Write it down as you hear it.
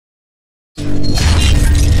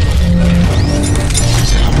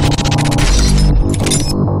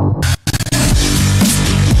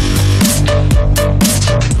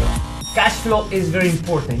flow is very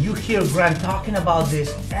important. You hear Grant talking about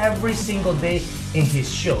this every single day in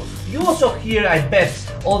his shows. You also hear, I bet,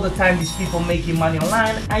 all the time these people making money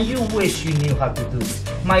online, and you wish you knew how to do this.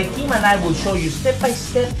 My team and I will show you step by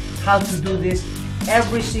step how to do this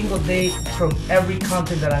every single day from every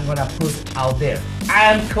content that I'm gonna put out there.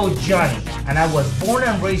 I am Coach Johnny, and I was born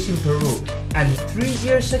and raised in Peru. And 3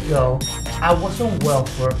 years ago, I was on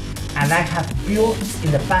welfare, and I have built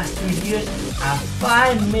in the past 3 years a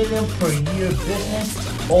 5 million per year business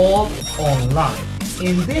all online.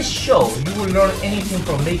 In this show, you will learn anything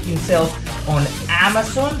from making sales on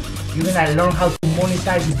Amazon. You're gonna learn how to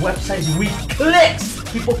monetize websites with clicks.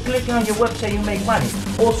 People clicking on your website, you make money.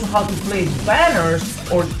 Also how to place banners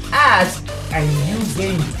or ads and you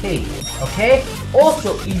getting paid, okay?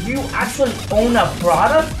 Also, if you actually own a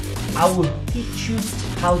product, I will teach you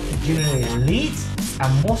how to generate leads,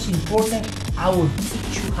 and most important, I will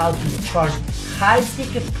teach you how to charge high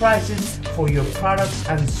ticket prices for your products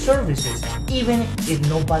and services, even if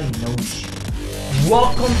nobody knows you.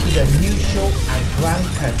 Welcome to the new show at Grant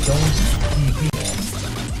Cardone's TV.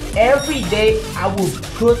 Every day I will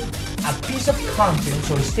put a piece of content,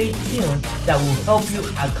 so stay tuned, that will help you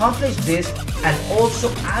accomplish this, and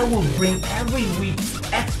also I will bring every week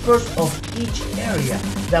experts of each area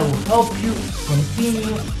that will help you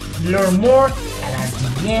continue, learn more, and at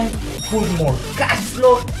the end, put more cash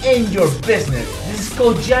flow in your business. This is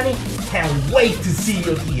Coach Johnny. Can't wait to see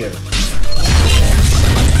you here.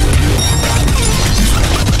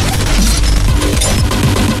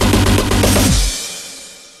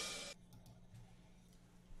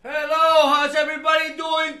 Hello, how's everybody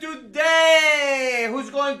doing today? Who's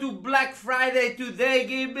going to Black Friday today?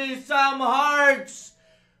 Give me some hearts.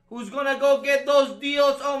 Who's gonna go get those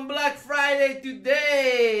deals on Black Friday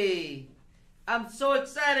today? I'm so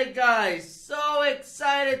excited, guys. So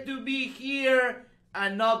excited to be here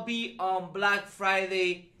and not be on Black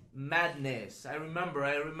Friday madness. I remember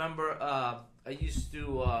I used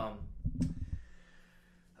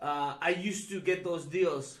to get those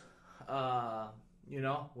deals. You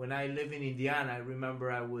know, when I live in Indiana, I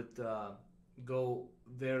remember I would go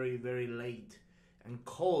very, very late and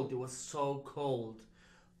cold. It was so cold.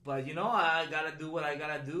 But you know, I gotta do what I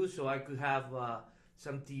gotta do so I could have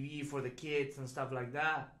some TV for the kids and stuff like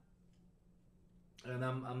that. And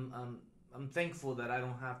I'm thankful that I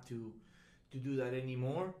don't have to do that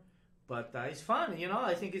anymore. But it's fun, you know.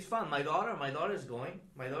 I think it's fun. My daughter's going.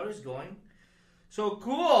 So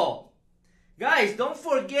cool, guys! Don't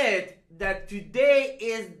forget that today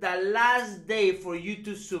is the last day for you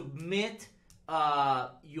to submit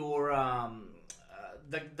your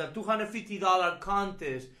the $250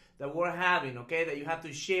 contest that we're having, okay? That you have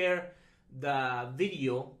to share the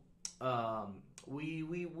video.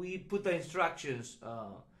 We put the instructions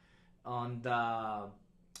on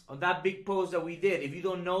that big post that we did. If you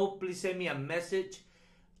don't know, please send me a message.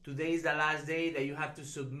 Today is the last day that you have to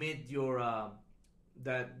submit your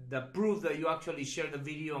the proof that you actually share the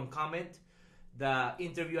video and comment the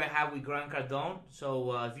interview I have with Grant Cardone.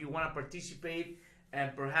 So if you want to participate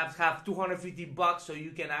and perhaps have $250 so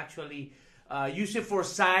you can actually use it for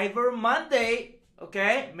Cyber Monday,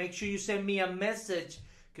 okay? Make sure you send me a message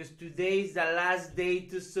because today is the last day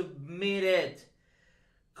to submit it.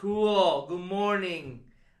 Cool. Good morning.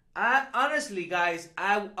 Honestly, guys,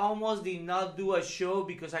 I almost did not do a show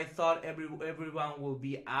because I thought everyone will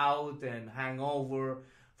be out and hangover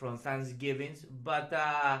from Thanksgivings. But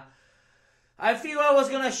I figured I was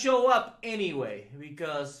going to show up anyway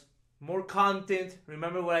because more content.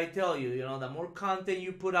 Remember what I tell you, you know, the more content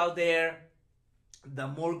you put out there, the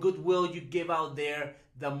more goodwill you give out there,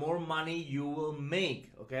 the more money you will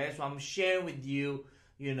make, okay? So I'm sharing with you,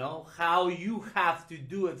 you know, how you have to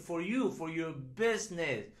do it for you, for your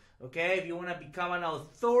business, okay? If you want to become an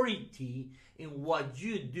authority in what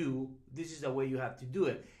you do, this is the way you have to do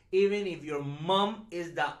it. Even if your mom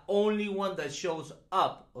is the only one that shows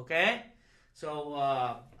up, okay? So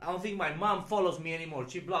I don't think my mom follows me anymore.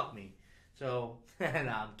 She blocked me. So, no,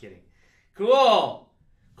 I'm kidding. Cool.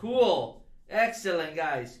 Excellent,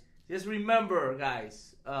 guys. Just remember,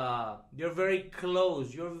 guys, you're very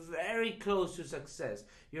close. You're very close to success.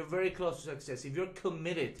 You're very close to success. If you're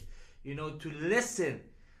committed, you know, to listen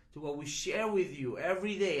to what we share with you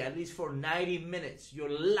every day, at least for 90 minutes, your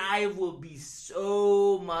life will be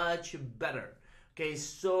so much better. Okay,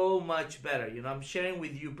 so much better. You know, I'm sharing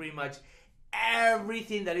with you pretty much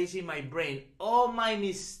everything that is in my brain, all my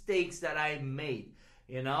mistakes that I made,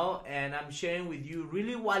 you know, and I'm sharing with you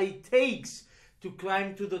really what it takes to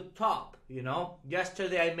climb to the top, you know.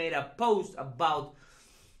 Yesterday I made a post about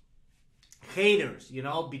haters, you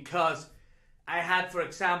know, because I had, for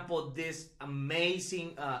example, this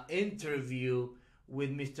amazing interview with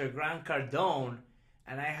Mr. Grant Cardone,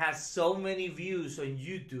 and I had so many views on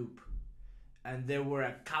YouTube, and there were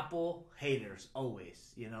a couple haters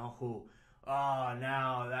always, you know, who, oh,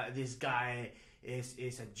 now that this guy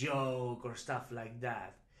is a joke or stuff like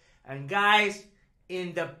that. And guys,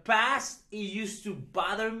 in the past, it used to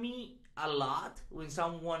bother me a lot when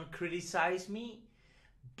someone criticized me,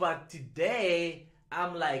 but today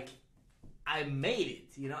I'm like, I made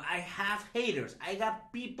it. You know, I have haters. I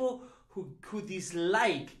got people who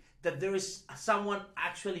dislike that there is someone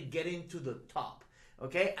actually getting to the top.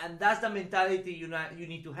 Okay, and that's the mentality you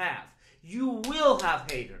need to have. You will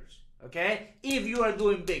have haters. Okay, if you are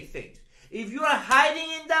doing big things. If you are hiding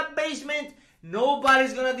in that basement,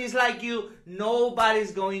 nobody's gonna dislike you.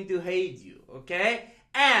 Nobody's going to hate you. Okay,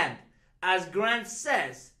 and as Grant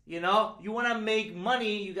says, you know, you want to make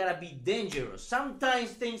money, you got to be dangerous. Sometimes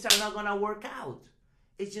things are not going to work out.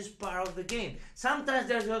 It's just part of the game. Sometimes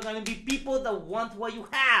there's going to be people that want what you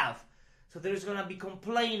have. So there's going to be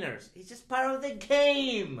complainers. It's just part of the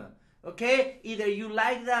game. Okay? Either you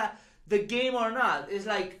like the game or not. It's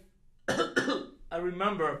like, I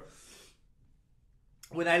remember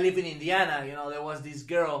when I lived in Indiana, you know, there was this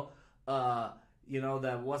girl, you know,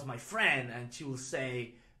 that was my friend, and she would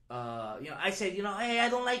say, you know, I said, you know, hey, I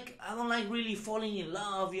don't like really falling in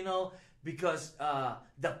love, you know, because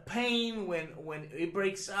the pain when it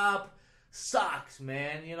breaks up sucks,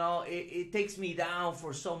 man. You know, it takes me down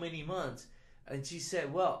for so many months. And she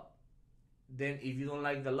said, well, then if you don't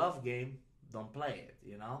like the love game, don't play it.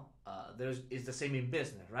 You know, it's the same in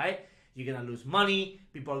business, right? You're gonna lose money.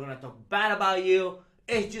 People are gonna talk bad about you.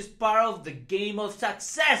 It's just part of the game of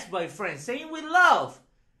success, my friend. Same with love.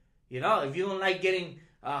 You know, if you don't like getting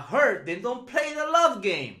hurt, then don't play the love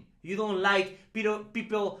game. You don't like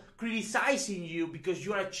people criticizing you because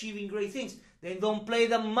you are achieving great things, then don't play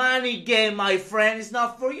the money game, my friend. It's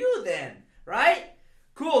not for you then, right?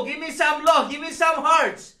 Cool, give me some love, give me some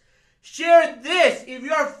hearts. Share this if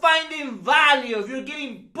you are finding value, if you're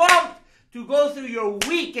getting pumped to go through your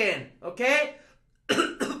weekend, okay?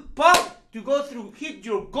 Pumped to go through, hit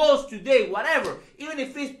your goals today, whatever. Even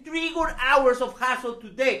if it's 3 good hours of hustle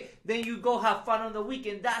today, then you go have fun on the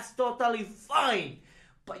weekend. That's totally fine.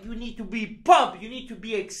 But you need to be pumped. You need to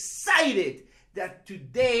be excited that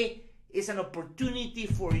today is an opportunity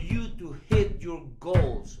for you to hit your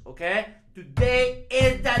goals, okay? Today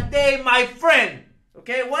is the day, my friend,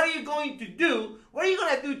 okay? What are you going to do? What are you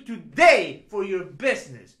going to do today for your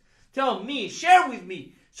business? Tell me, share with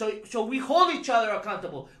me. So we hold each other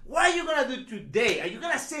accountable. What are you going to do today? Are you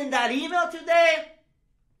going to send that email today?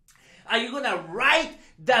 Are you going to write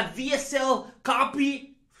that VSL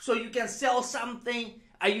copy so you can sell something?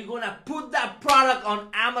 Are you going to put that product on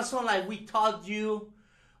Amazon like we taught you?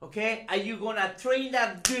 Okay? Are you going to train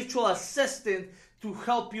that virtual assistant to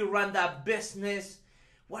help you run that business?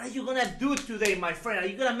 What are you going to do today, my friend? Are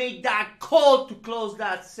you going to make that call to close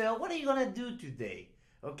that sale? What are you going to do today?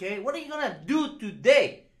 Okay? What are you going to do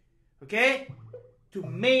today? Okay? To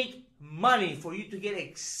make money, for you to get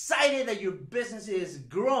excited that your business is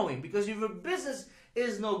growing. Because if your business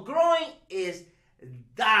is not growing, it's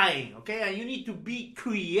dying. Okay? And you need to be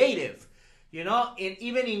creative. You know? And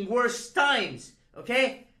even in worse times.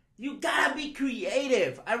 Okay? You gotta be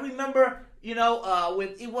creative. I remember, you know, when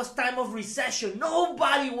it was time of recession,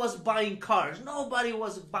 nobody was buying cars. Nobody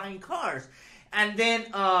was buying cars. And then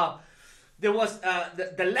there was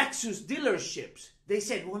the Lexus dealerships. They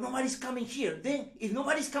said, well, nobody's coming here. Then if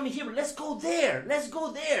nobody's coming here, let's go there. Let's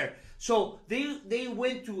go there. So they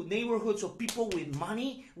went to neighborhoods of people with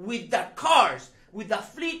money, with the cars, with the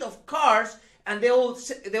fleet of cars, and they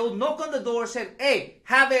will knock on the door and say, hey,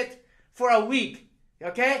 have it for a week.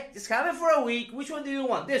 Okay? Just have it for a week. Which one do you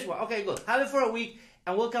want? This one. Okay, good. Have it for a week,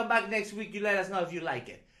 and we'll come back next week. You let us know if you like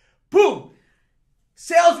it. Boom!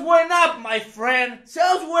 Sales went up, my friend.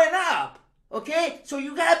 Sales went up. Okay? So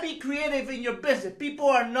you gotta be creative in your business. People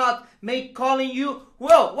are not calling you.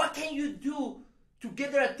 Well, what can you do to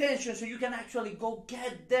get their attention so you can actually go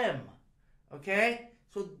get them? Okay?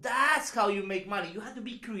 So that's how you make money. You have to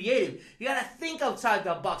be creative. You gotta think outside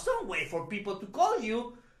the box. Don't wait for people to call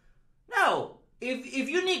you. No. If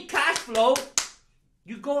you need cash flow,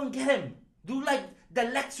 you go and get them. Do like the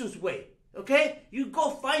Lexus way, okay? You go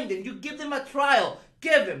find them. You give them a trial.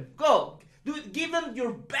 Give them. Go. Give them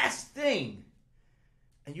your best thing.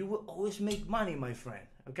 And you will always make money, my friend,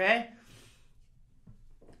 okay?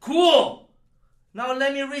 Cool. Now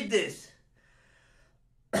let me read this.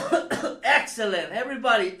 Excellent.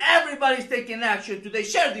 Everybody's taking action today.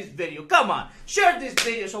 Share this video. Come on. Share this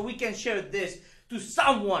video so we can share this to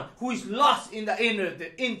someone who is lost in the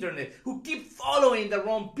internet, who keep following the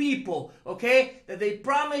wrong people, okay? That they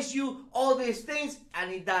promise you all these things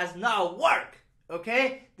and it does not work,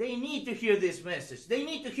 okay? They need to hear this message. They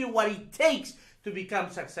need to hear what it takes to become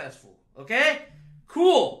successful, okay?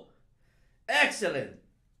 Cool. Excellent.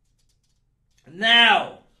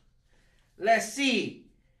 Now, let's see.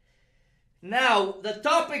 Now, the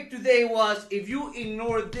topic today was, if you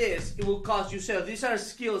ignore this, it will cost you sales. These are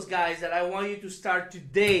skills, guys, that I want you to start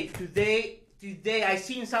today. Today, I've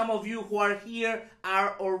seen some of you who are here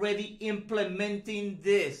are already implementing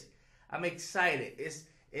this. I'm excited.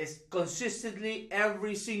 It's consistently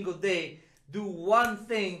every single day. Do one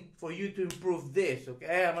thing for you to improve this,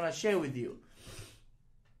 okay? I'm going to share with you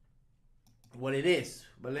what it is.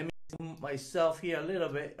 But let me move myself here a little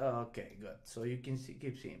bit. Okay, good. So you can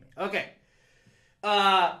keep seeing me. Okay.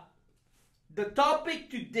 The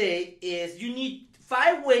topic today is you need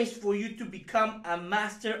 5 ways for you to become a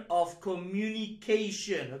master of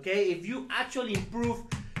communication, okay? If you actually improve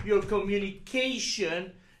your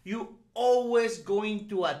communication, you always going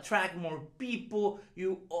to attract more people.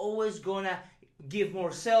 You always gonna give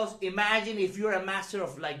more sales. Imagine if you're a master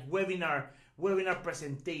of like webinar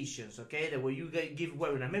presentations, okay? The way you give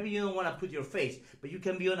webinar. Maybe you don't want to put your face, but you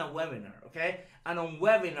can be on a webinar, okay? And on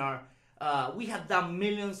webinar, we have done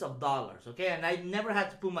millions of dollars, okay? And I never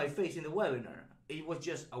had to put my face in the webinar. It was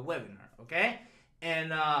just a webinar, okay?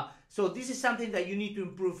 And so this is something that you need to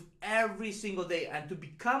improve every single day. And to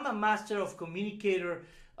become a master of communicator,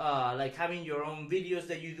 like having your own videos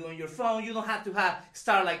that you do on your phone, you don't have to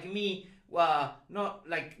start like me, not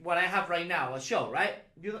like what I have right now, a show, right?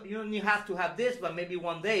 You don't have to have this, but maybe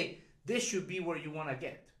one day, this should be where you want to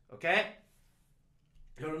get, okay?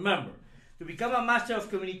 So remember, to become a master of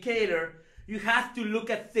communicator, you have to look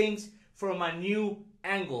at things from a new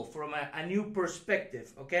angle, from a new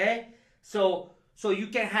perspective, okay? So you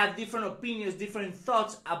can have different opinions, different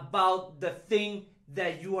thoughts about the thing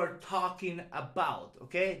that you are talking about,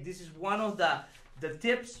 okay? This is one of the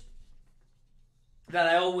tips that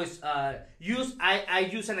I always use. I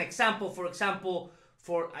use an example, for example,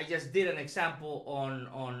 I just did an example on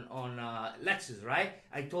Lexus, right?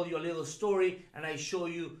 I told you a little story and I show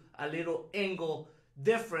you a little angle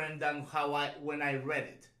different than when I read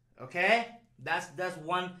it, okay? That's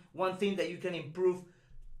one thing that you can improve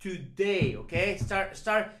today, okay?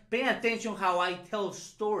 Start paying attention how I tell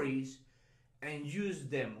stories and use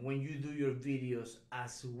them when you do your videos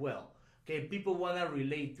as well, okay? People want to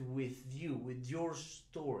relate with you, with your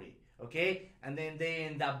story, okay? And then they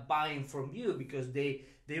end up buying from you because they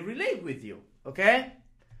relate with you, okay?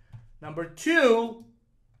 Number 2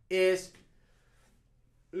 is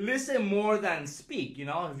listen more than speak. You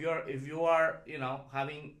know, if you are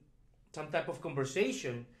having some type of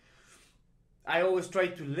conversation, I always try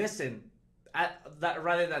to listen that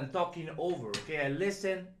rather than talking over, okay? I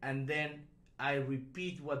listen and then I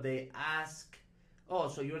repeat what they ask. Oh,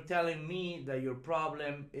 so you're telling me that your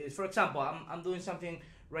problem is, for example, I'm doing something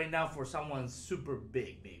right now for someone super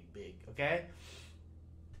big, okay?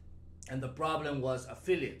 And the problem was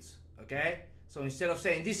affiliates, okay? So instead of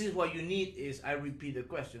saying, this is what you need, is I repeat the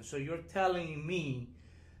question. So you're telling me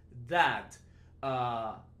that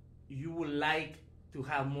you would like to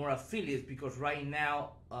have more affiliates because right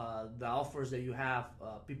now the offers that you have,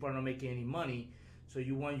 people are not making any money. So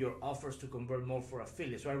you want your offers to convert more for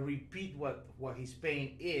affiliates. So I repeat what his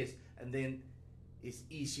pain is, and then it's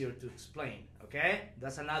easier to explain, okay?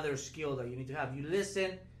 That's another skill that you need to have. You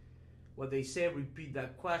listen, what they say, repeat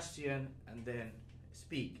that question, and then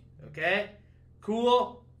speak, okay?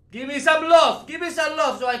 Cool? Give me some love. Give me some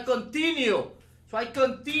love so I continue.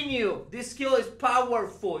 This skill is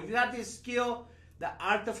powerful. If you have this skill, the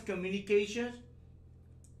art of communications,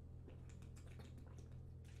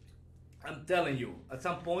 I'm telling you, at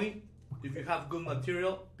some point, if you have good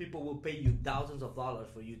material, people will pay you thousands of dollars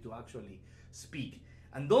for you to actually speak.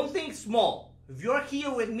 And don't think small. If you're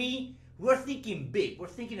here with me, we're thinking big. We're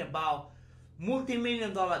thinking about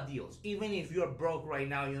multi-million-dollar deals. Even if you're broke right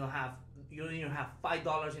now, you don't even have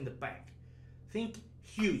 $5 in the bank. Think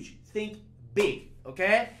huge. Think big,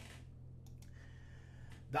 okay?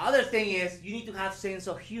 The other thing is, you need to have sense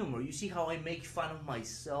of humor. You see how I make fun of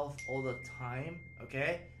myself all the time,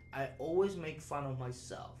 okay? I always make fun of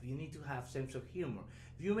myself. You need to have sense of humor.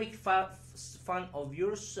 If you make fun of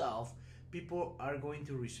yourself, people are going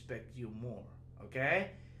to respect you more,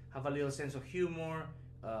 okay? Have a little sense of humor.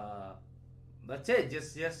 That's it.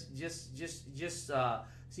 Just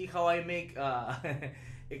see how I make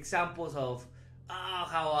examples of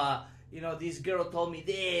how this girl told me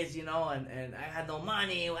this, and I had no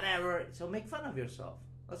money, whatever. So make fun of yourself.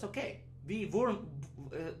 That's okay. Be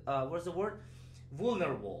what's the word?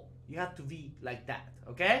 vulnerable. You have to be like that,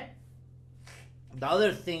 okay? The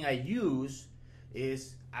other thing I use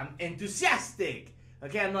is I'm enthusiastic.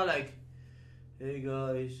 Okay, I'm not like, hey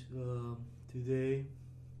guys, today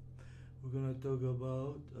we're gonna talk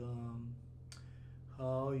about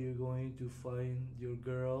how you're going to find your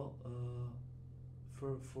girl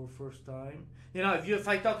for first time. You know, if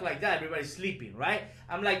I talk like that, everybody's sleeping, right?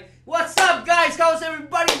 I'm like, what's up, guys? How's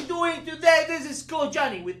everybody doing today? This is Coach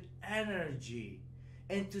Johnny with energy,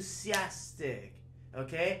 enthusiastic.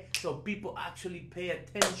 Okay, so people actually pay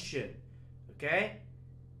attention. Okay,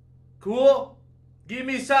 cool. Give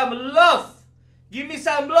me some love. Give me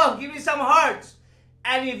some love. Give me some hearts.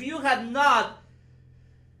 And if you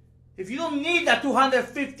don't need that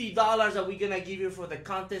 $250 that we're gonna give you for the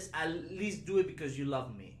contest, at least do it because you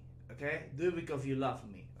love me. Okay, do it because you love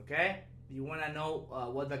me. Okay. You wanna know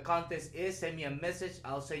what the contest is? Send me a message.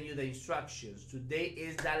 I'll send you the instructions. Today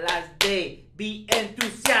is the last day. Be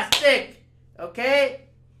enthusiastic. Okay,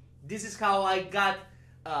 this is how I got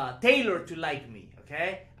Taylor to like me.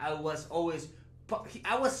 Okay, I was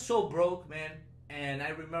so broke, man, and I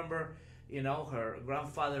remember, you know, her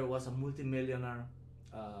grandfather was a multimillionaire,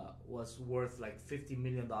 was worth like $50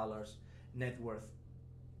 million net worth,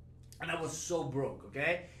 and I was so broke.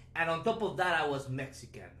 Okay, and on top of that, I was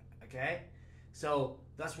Mexican. Okay, so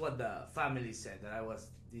that's what the family said, that I was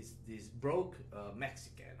this broke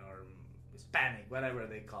Mexican or Hispanic, whatever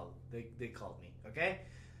they called me, okay,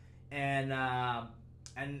 and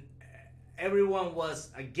everyone was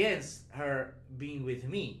against her being with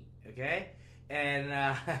me, okay, and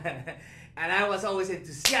and I was always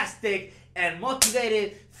enthusiastic and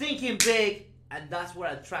motivated, thinking big, and that's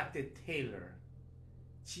what attracted Taylor.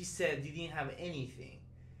 She said, "You didn't have anything,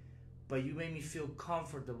 but you made me feel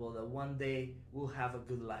comfortable that one day we'll have a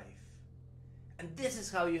good life." And this is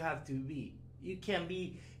how you have to be. You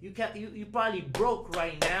probably broke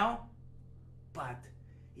right now, but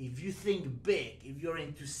if you think big, if you're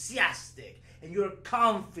enthusiastic and you're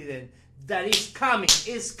confident that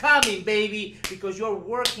it's coming, baby, because you're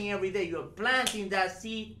working every day, you're planting that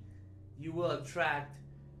seed, you will attract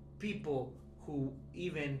people who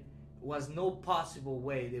even was no possible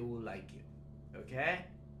way they will like you. Okay?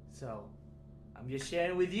 So, I'm just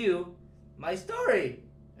sharing with you my story.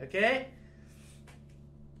 Okay?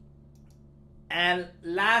 And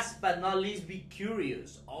last but not least, be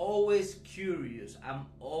curious. Always curious. I'm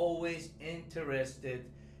always interested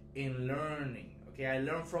in learning. Okay, I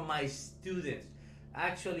learn from my students.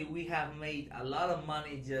 Actually, we have made a lot of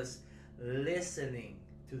money just listening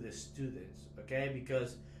to the students. Okay,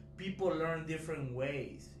 because people learn different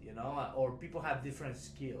ways, you know, or people have different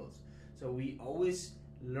skills. So we always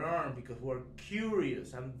learn because we're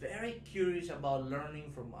curious. I'm very curious about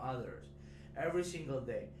learning from others every single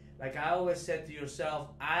day. Like I always said to yourself,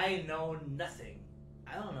 I know nothing.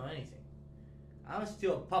 I don't know anything. I'm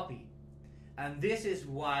still a puppy. And this is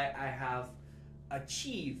why I have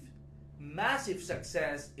achieved massive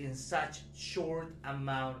success in such short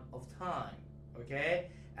amount of time.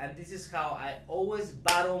 Okay? And this is how I always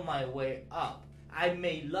battle my way up. I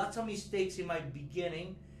made lots of mistakes in my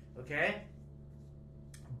beginning, okay?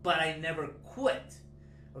 But I never quit,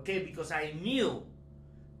 okay? Because I knew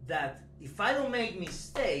that if I don't make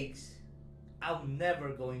mistakes, I'm never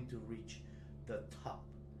going to reach the top,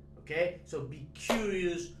 okay? So be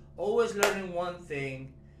curious, always learning one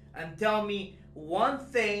thing, and tell me one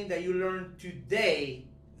thing that you learned today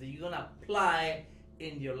that you're gonna apply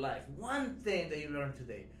in your life. One thing that you learned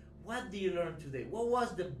today. What did you learn today? What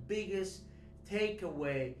was the biggest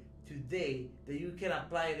takeaway today that you can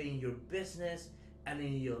apply it in your business and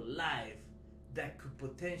in your life that could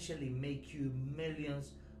potentially make you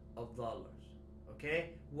millions of dollars?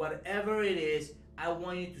 Okay? Whatever it is, I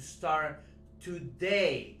want you to start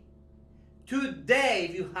today. Today,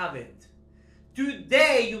 if you haven't.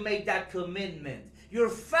 Today, you make that commitment. Your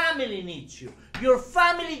family needs you. Your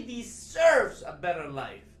family deserves a better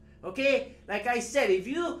life. Okay? Like I said, if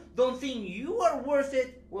you don't think you are worth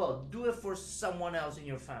it, well, do it for someone else in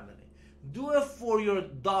your family. Do it for your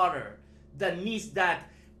daughter that needs that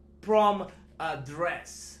prom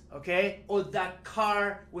dress, okay? Or that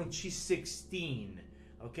car when she's 16,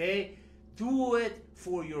 okay? Do it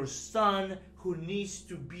for your son who needs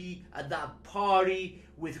to be at that party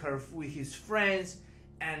with his friends,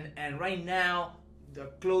 and right now the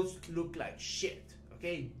clothes look like shit,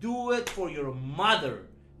 okay? Do it for your mother,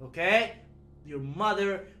 okay? Your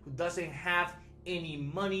mother who doesn't have any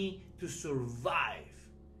money to survive.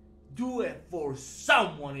 Do it for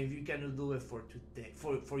someone if you cannot do it for today,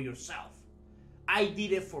 for yourself. I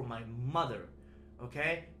did it for my mother,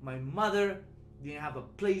 okay? My mother didn't have a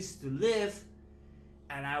place to live,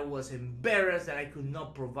 and I was embarrassed that I could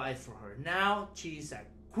not provide for her. Now she's a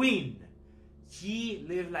queen. She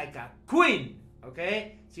lives like a queen,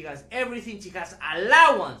 okay? She has everything. She has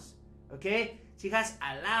allowance, okay? She has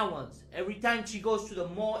allowance. Every time she goes to the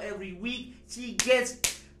mall every week, she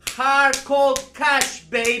gets hard cold cash,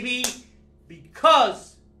 baby,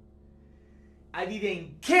 because I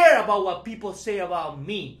didn't care about what people say about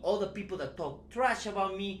me. All the people that talk trash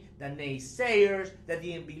about me, the naysayers, that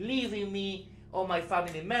didn't believe in me, all my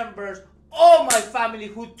family members, all my family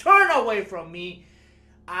who turned away from me.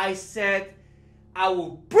 I said, I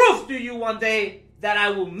will prove to you one day that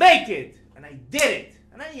I will make it. And I did it.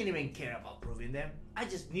 And I didn't even care about proving them. I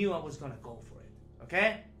just knew I was going to go for it.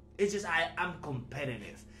 Okay? It's just I'm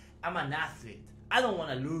competitive. I'm an athlete. I don't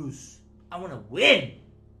want to lose. I want to win.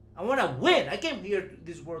 I want to win. I came here to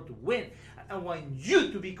this world to win. I want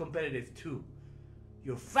you to be competitive too.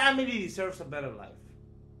 Your family deserves a better life.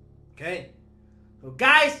 Okay? So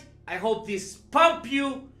guys, I hope this pump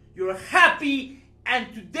you. You're happy.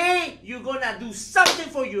 And today, you're going to do something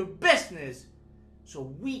for your business so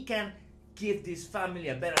we can give this family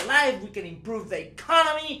a better life. We can improve the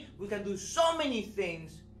economy. We can do so many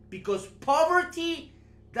things because poverty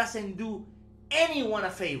doesn't do anyone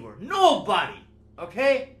a favor. Nobody.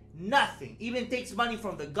 Okay? Nothing. Even takes money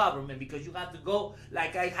from the government because you have to go,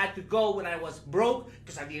 like I had to go when I was broke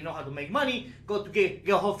because I didn't know how to make money, go to get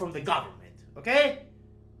help from the government. Okay?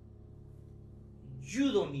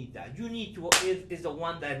 You don't need that. You need to is the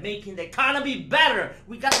one that making the economy better.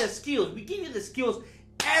 We got the skills. We give you the skills.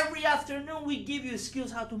 Every afternoon we give you the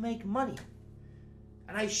skills how to make money.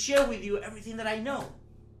 And I share with you everything that I know.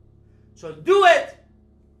 So do it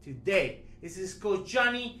today. This is Coach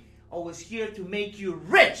Johnny, always here to make you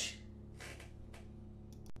rich.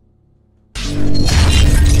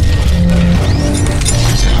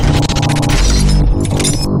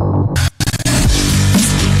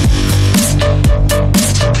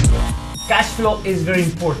 Cash flow is very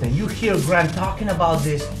important. You hear Grant talking about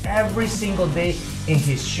this every single day in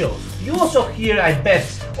his shows. You also hear, I bet,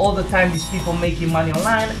 all the time these people making money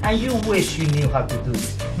online, and you wish you knew how to do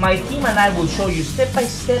this. My team and I will show you step by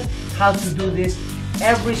step how to do this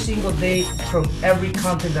every single day from every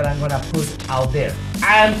content that I'm gonna put out there.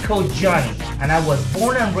 I am Coach Johnny, and I was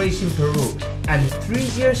born and raised in Peru. And 3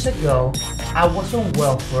 years ago, I was on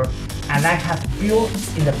welfare, and I have built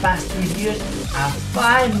in the past 3 years a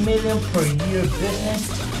 5 million per year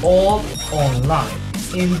business all online.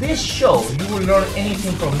 In this show, you will learn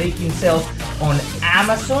anything from making sales on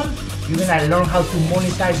Amazon. You're gonna learn how to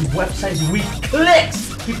monetize websites with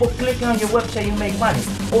clicks. People clicking on your website, you make money.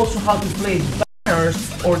 Also how to place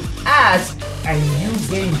banners or ads and you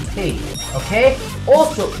getting paid, okay?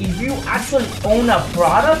 Also, if you actually own a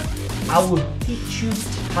product, I will teach you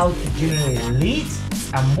how to generate leads,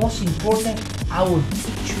 and most important, I will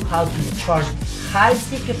teach you how to charge high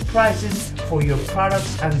ticket prices for your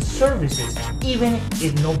products and services, even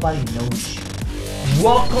if nobody knows you.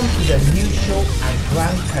 Welcome to the new show at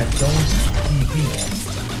Grant Cardone's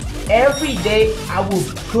TV. Every day I will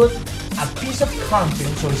put a piece of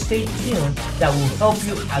content, so stay tuned, that will help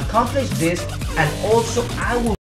you accomplish this, and also I will